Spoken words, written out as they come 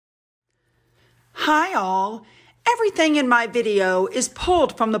Hi all. Everything in my video is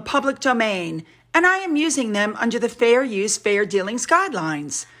pulled from the public domain, and I am using them under the Fair Use, Fair Dealings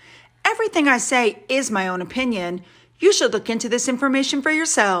guidelines. Everything I say is my own opinion. You should look into this information for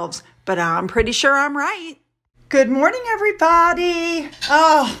yourselves, but I'm pretty sure I'm right. Good morning, everybody.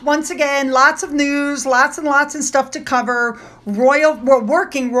 Once again, lots of news, lots and stuff to cover. We're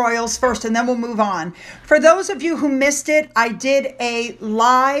working royals first, and then we'll move on. For those of you who missed it, I did a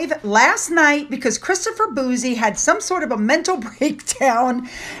live last night because Christopher Boozy had some sort of a mental breakdown,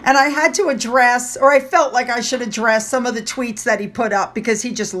 and I had to address, or I felt like I should address some of the tweets that he put up because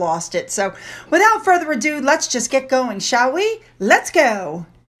he just lost it. So without further ado, let's just get going, shall we? Let's go.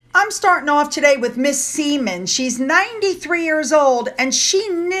 I'm starting off today with Miss Seaman. She's 93 years old, and she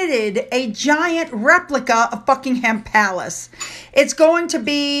knitted a giant replica of Buckingham Palace. It's going to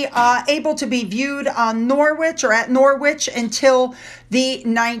be able to be viewed on Norwich or at Norwich until the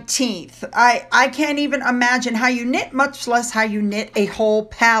 19th. I can't even imagine how you knit, much less how you knit a whole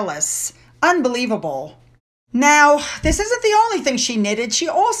palace. Unbelievable. Now, this isn't the only thing she knitted. She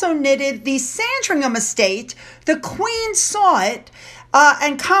also knitted the Sandringham estate. The Queen saw it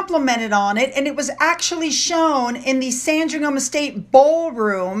and complimented on it, and it was actually shown in the Sandringham Estate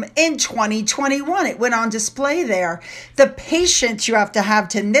Ballroom in 2021. It went on display there. The patience you have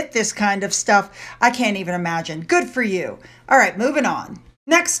to knit this kind of stuff, I can't even imagine. Good for you. All right, moving on.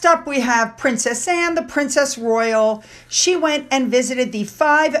 Next up, we have Princess Anne, the Princess Royal. She went and visited the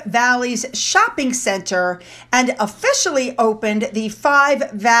Five Valleys Shopping Center and officially opened the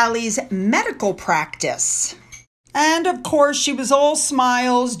Five Valleys Medical Practice. And of course, she was all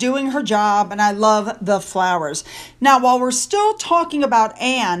smiles, doing her job, and I love the flowers. Now, while we're still talking about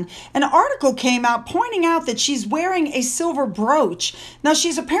Anne, an article came out pointing out that she's wearing a silver brooch. Now,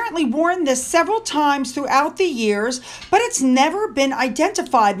 she's apparently worn this several times throughout the years, but it's never been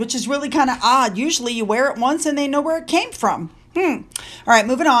identified, which is really kind of odd. Usually you wear it once and they know where it came from. All right,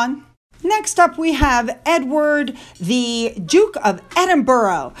 moving on. Next up, we have Edward, the Duke of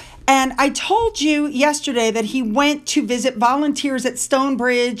Edinburgh. And I told you yesterday that he went to visit volunteers at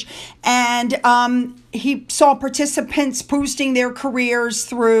Stonebridge, and he saw participants boosting their careers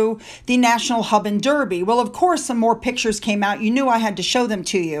through the National Hub and Derby. Well, of course, some more pictures came out. You knew I had to show them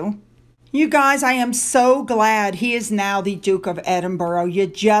to you. You guys, I am so glad he is now the Duke of Edinburgh. You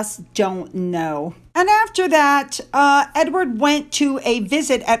just don't know. And after that, Edward went to a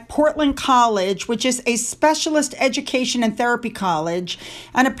visit at Portland College, which is a specialist education and therapy college.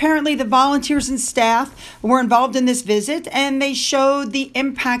 And apparently the volunteers and staff were involved in this visit, and they showed the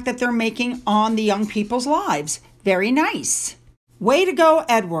impact that they're making on the young people's lives. Very nice. Way to go,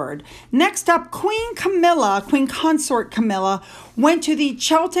 Edward. Next up, Queen Consort Camilla, went to the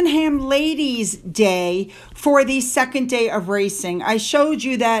Cheltenham Ladies' Day for the second day of racing. I showed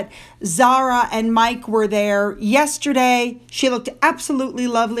you that Zara and Mike were there yesterday. She looked absolutely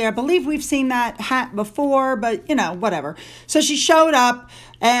lovely. I believe we've seen that hat before, but you know, whatever. So she showed up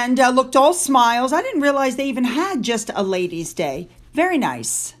and looked all smiles. I didn't realize they even had just a Ladies' Day. Very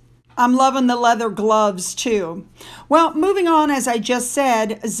nice. I'm loving the leather gloves too. Well, moving on, as I just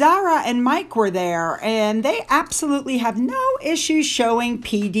said, Zara and Mike were there, and they absolutely have no issue showing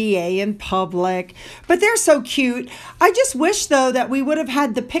PDA in public, but they're so cute. I just wish, though, that we would have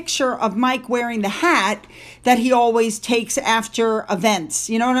had the picture of Mike wearing the hat that he always takes after events.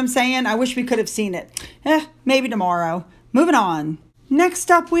 You know what I'm saying? I wish we could have seen it. Maybe tomorrow. Moving on.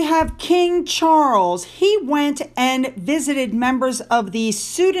 Next up, we have King Charles. He went and visited members of the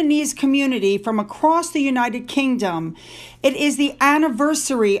Sudanese community from across the United Kingdom. It is the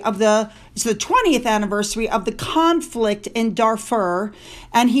 20th anniversary of the conflict in Darfur,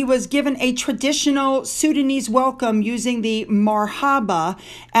 and he was given a traditional Sudanese welcome using the marhaba,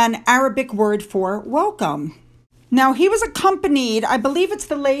 an Arabic word for welcome. Now, he was accompanied, I believe it's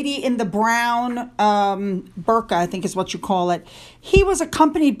the lady in the brown burqa, I think is what you call it. He was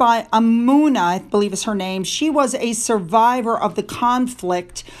accompanied by Amuna, I believe is her name. She was a survivor of the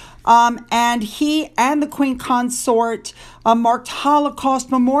conflict, and he and the Queen Consort marked Holocaust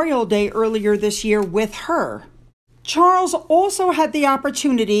Memorial Day earlier this year with her. Charles also had the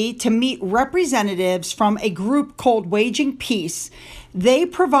opportunity to meet representatives from a group called Waging Peace. They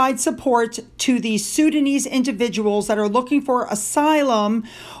provide support to the Sudanese individuals that are looking for asylum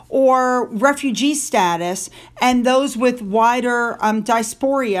or refugee status, and those with wider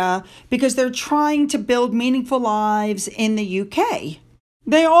diaspora, because they're trying to build meaningful lives in the UK.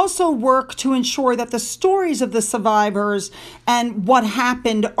 They also work to ensure that the stories of the survivors and what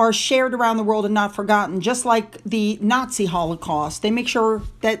happened are shared around the world and not forgotten, just like the Nazi Holocaust. They make sure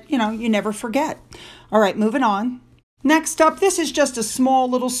that, you never forget. All right, moving on. Next up, this is just a small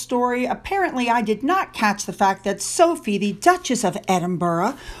little story. Apparently, I did not catch the fact that Sophie, the Duchess of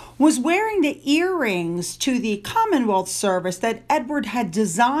Edinburgh, was wearing the earrings to the Commonwealth service that Edward had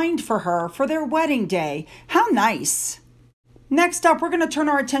designed for her for their wedding day. How nice. Next up, we're going to turn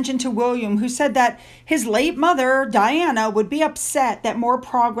our attention to William, who said that his late mother, Diana, would be upset that more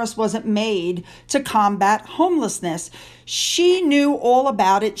progress wasn't made to combat homelessness. She knew all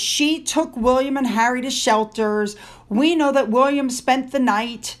about it. She took William and Harry to shelters. We know that William spent the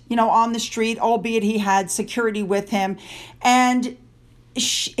night, on the street, albeit he had security with him. And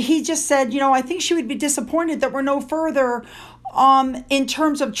he just said, I think she would be disappointed that we're no further in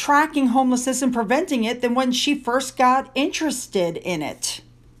terms of tracking homelessness and preventing it than when she first got interested in it.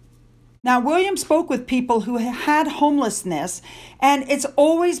 Now, William spoke with people who had homelessness, and it's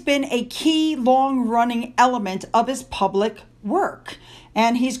always been a key long-running element of his public work.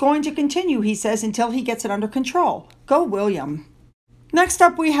 And he's going to continue, he says, until he gets it under control. Go, William. Next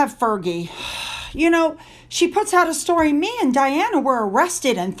up, we have Fergie. She puts out a story. Me and Diana were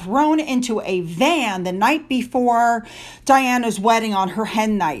arrested and thrown into a van the night before Diana's wedding on her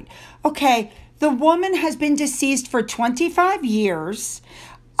hen night. Okay, the woman has been deceased for 25 years.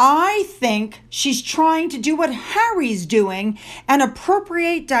 I think she's trying to do what Harry's doing and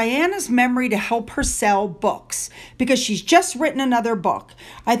appropriate Diana's memory to help her sell books because she's just written another book.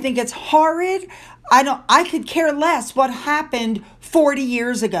 I think it's horrid. I could care less what happened 40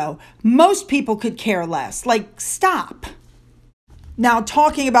 years ago. Most people could care less. Stop. Now,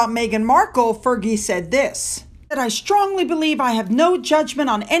 talking about Meghan Markle, Fergie said this. That I strongly believe I have no judgment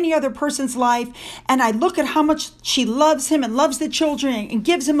on any other person's life, and I look at how much she loves him and loves the children and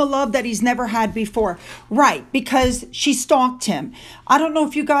gives him a love that he's never had before. Right, because she stalked him. I don't know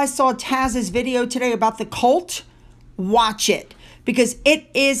if you guys saw Taz's video today about the cult. Watch it, because it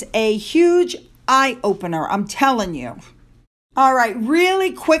is a huge eye-opener, I'm telling you. All right,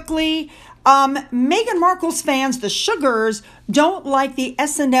 really quickly, Meghan Markle's fans, the Sugars, don't like the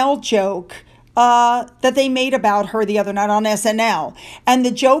SNL joke that they made about her the other night on SNL. And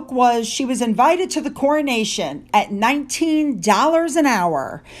the joke was she was invited to the coronation at $19 an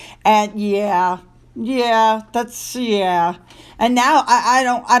hour. And yeah. And now I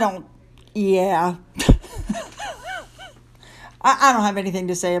don't, I don't have anything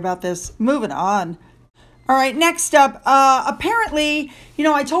to say about this. Moving on. All right, next up, apparently,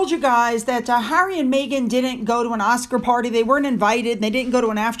 I told you guys that Harry and Meghan didn't go to an Oscar party. They weren't invited, and they didn't go to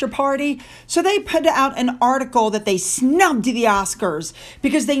an after party. So they put out an article that they snubbed the Oscars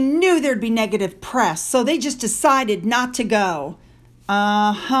because they knew there'd be negative press. So they just decided not to go.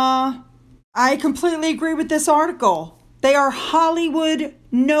 I completely agree with this article. They are Hollywood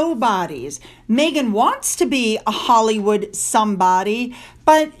nobodies. Meghan wants to be a Hollywood somebody,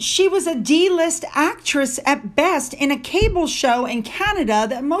 but she was a D-list actress at best in a cable show in Canada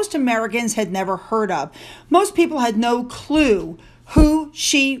that most Americans had never heard of. Most people had no clue who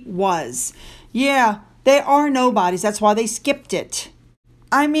she was. Yeah, they are nobodies. That's why they skipped it.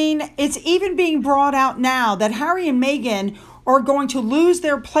 I mean, it's even being brought out now that Harry and Meghan are going to lose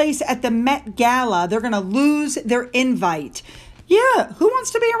their place at the Met Gala. They're going to lose their invite. Yeah, who wants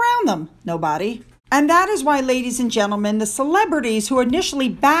to be around them? Nobody. And that is why, ladies and gentlemen, the celebrities who initially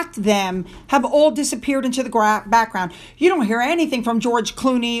backed them have all disappeared into the background. You don't hear anything from George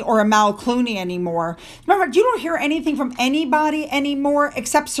Clooney or Amal Clooney anymore. Remember, you don't hear anything from anybody anymore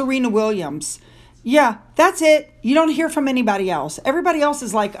except Serena Williams. Yeah, that's it. You don't hear from anybody else. Everybody else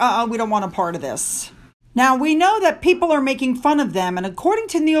is like, we don't want a part of this. Now, we know that people are making fun of them, and according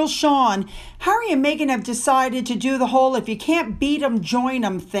to Neil Sean, Harry and Meghan have decided to do the whole if you can't beat them, join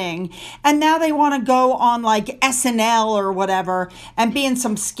them thing, and now they want to go on like SNL or whatever and be in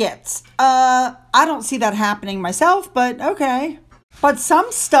some skits. I don't see that happening myself, but okay. But some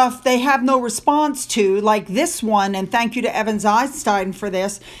stuff they have no response to, like this one, and thank you to Evans Einstein for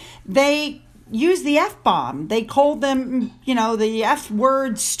this, they use the F-bomb. They called them, the F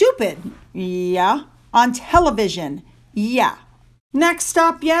word stupid. Yeah. On television. Yeah. Next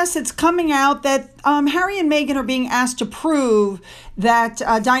up, yes, it's coming out that Harry and Meghan are being asked to prove that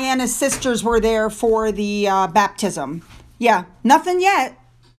Diana's sisters were there for the baptism. Yeah, nothing yet.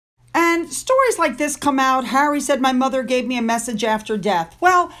 And stories like this come out. Harry said, my mother gave me a message after death.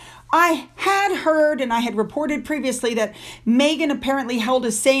 Well, I had heard and I had reported previously that Meghan apparently held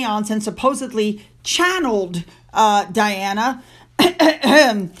a seance and supposedly channeled Diana.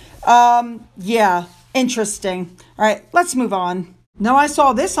 Yeah. Interesting. All right, let's move on. Now, I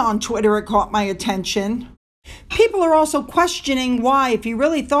saw this on Twitter. It caught my attention. People are also questioning why, if he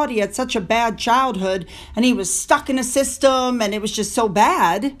really thought he had such a bad childhood and he was stuck in a system and it was just so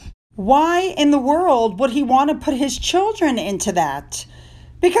bad, Why in the world would he want to put his children into that?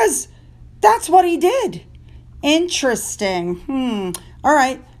 Because that's what he did. Interesting. All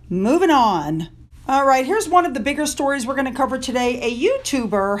right, moving on. All right, here's one of the bigger stories we're going to cover today. A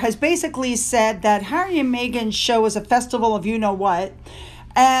YouTuber has basically said that Harry and Meghan's show is a festival of you-know-what.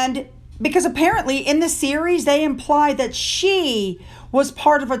 And because apparently in the series, they imply that she was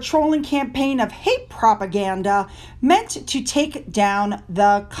part of a trolling campaign of hate propaganda meant to take down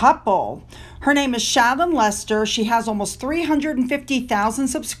the couple. Her name is Shallon Lester. She has almost 350,000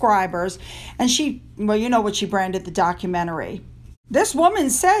 subscribers. And well, you know what she branded the documentary. This woman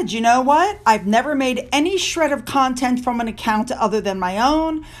said, you know what? I've never made any shred of content from an account other than my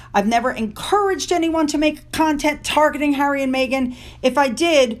own. I've never encouraged anyone to make content targeting Harry and Meghan. If I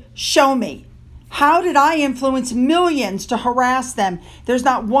did, show me. How did I influence millions to harass them? There's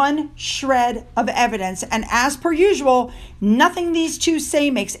not one shred of evidence. And as per usual, nothing these two say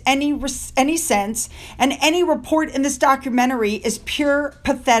makes any sense. And any report in this documentary is pure,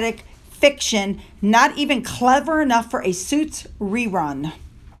 pathetic fiction, not even clever enough for a Suits rerun.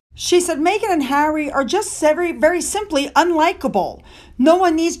 She said Meghan and Harry are just very, very simply unlikable. No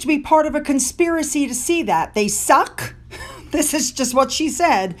one needs to be part of a conspiracy to see that. They suck. This is just what she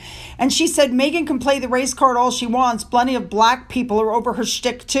said. And she said Meghan can play the race card all she wants. Plenty of black people are over her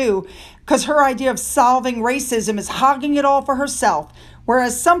shtick too, because her idea of solving racism is hogging it all for herself,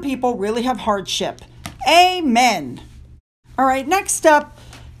 whereas some people really have hardship. Amen. All right, next up,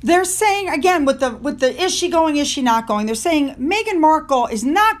 they're saying, again, with the is she going, is she not going? They're saying Meghan Markle is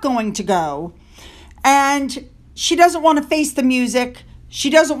not going to go, and she doesn't want to face the music. She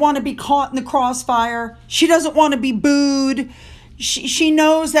doesn't want to be caught in the crossfire. She doesn't want to be booed. She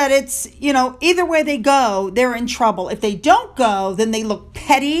knows that it's, either way they go, they're in trouble. If they don't go, then they look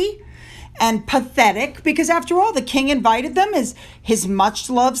petty and pathetic, because after all, the king invited them as his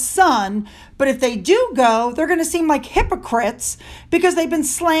much-loved son. But if they do go, they're going to seem like hypocrites because they've been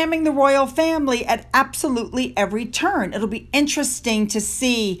slamming the royal family at absolutely every turn. It'll be interesting to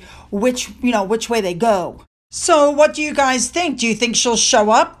see which way they go. So what do you guys think? Do you think she'll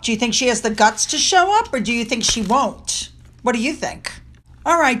show up? Do you think she has the guts to show up, or do you think she won't? What do you think?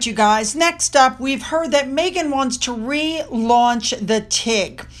 All right, you guys. Next up, we've heard that Meghan wants to relaunch the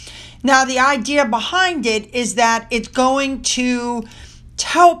TIG. Now, the idea behind it is that it's going to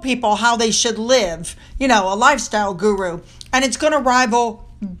tell people how they should live, a lifestyle guru. And it's going to rival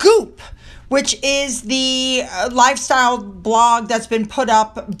Goop, which is the lifestyle blog that's been put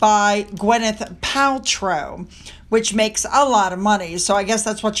up by Gwyneth Paltrow, which makes a lot of money. So I guess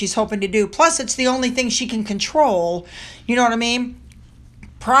that's what she's hoping to do. Plus, it's the only thing she can control. You know what I mean?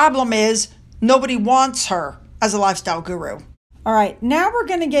 Problem is, nobody wants her as a lifestyle guru. All right, now we're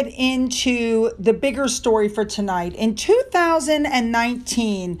going to get into the bigger story for tonight. In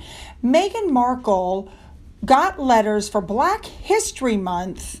 2019, Meghan Markle got letters for Black History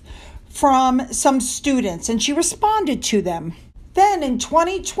Month from some students, and she responded to them. Then in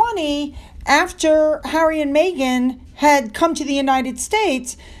 2020, after Harry and Meghan had come to the United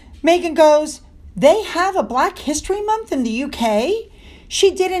States, Meghan goes, "They have a Black History Month in the UK?"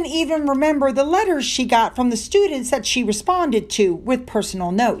 She didn't even remember the letters she got from the students that she responded to with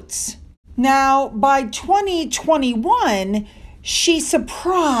personal notes. Now, by 2021, she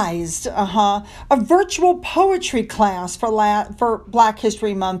surprised a virtual poetry class for Black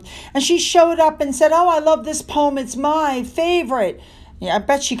History Month. And she showed up and said, "Oh, I love this poem. It's my favorite." Yeah, I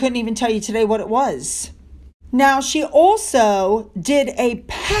bet she couldn't even tell you today what it was. Now, she also did a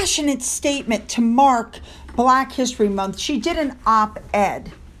passionate statement to mark Black History Month. She did an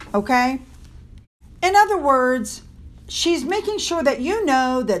op-ed, okay? In other words, she's making sure that you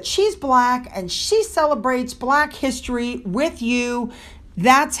know that she's Black and she celebrates Black history with you.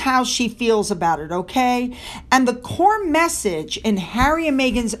 That's how she feels about it, okay? And the core message in Harry and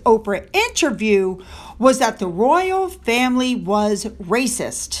Meghan's Oprah interview was that the royal family was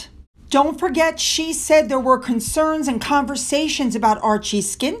racist. Don't forget, she said there were concerns and conversations about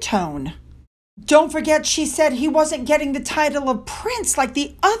Archie's skin tone. Don't forget, she said he wasn't getting the title of prince like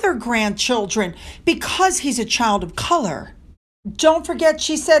the other grandchildren because he's a child of color. Don't forget,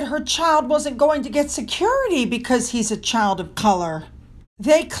 she said her child wasn't going to get security because he's a child of color.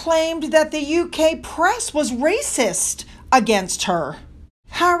 They claimed that the UK press was racist against her.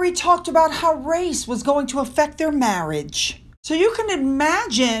 Harry talked about how race was going to affect their marriage. So you can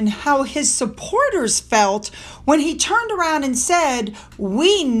imagine how his supporters felt when he turned around and said,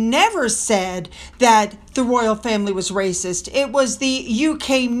 "We never said that the royal family was racist. It was the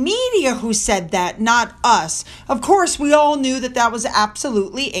UK media who said that, not us." Of course, we all knew that that was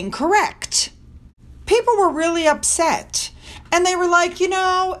absolutely incorrect. People were really upset. And they were like,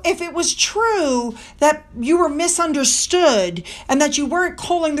 if it was true that you were misunderstood and that you weren't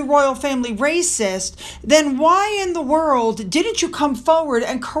calling the royal family racist, then why in the world didn't you come forward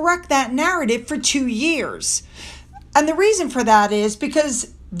and correct that narrative for 2 years? And the reason for that is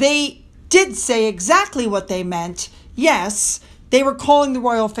because they did say exactly what they meant. Yes, they were calling the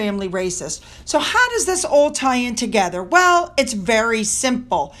royal family racist. So how does this all tie in together? Well, it's very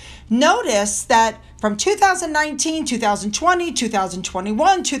simple. Notice that from 2019, 2020,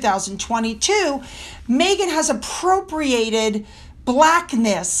 2021, 2022, Meghan has appropriated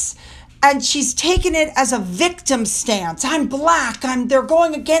blackness and she's taken it as a victim stance. I'm black. They're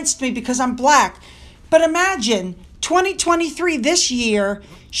going against me because I'm black. But imagine 2023, this year,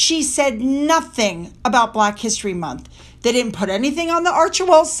 she said nothing about Black History Month. They didn't put anything on the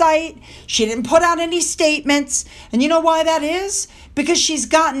Archewell site. She didn't put out any statements. And you know why that is? Because she's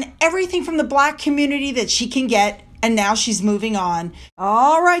gotten everything from the Black community that she can get, and now she's moving on.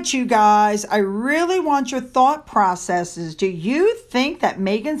 All right, you guys, I really want your thought processes. Do you think that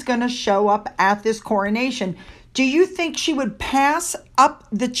Meghan's going to show up at this coronation? Do you think she would pass up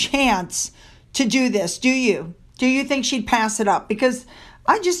the chance to do this? Do you? Do you think she'd pass it up? Because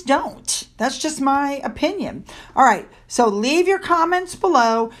I just don't. That's just my opinion. All right, so leave your comments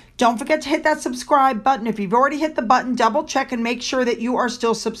below. Don't forget to hit that subscribe button. If you've already hit the button, double check and make sure that you are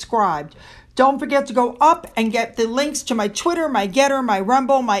still subscribed. Don't forget to go up and get the links to my Twitter, my Getter, my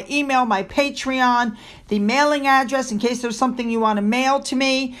Rumble, my email, my Patreon, the mailing address in case there's something you want to mail to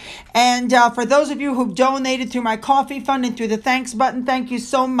me. And for those of you who've donated through my coffee fund and through the thanks button, thank you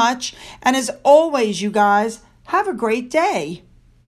so much. And as always, you guys, have a great day.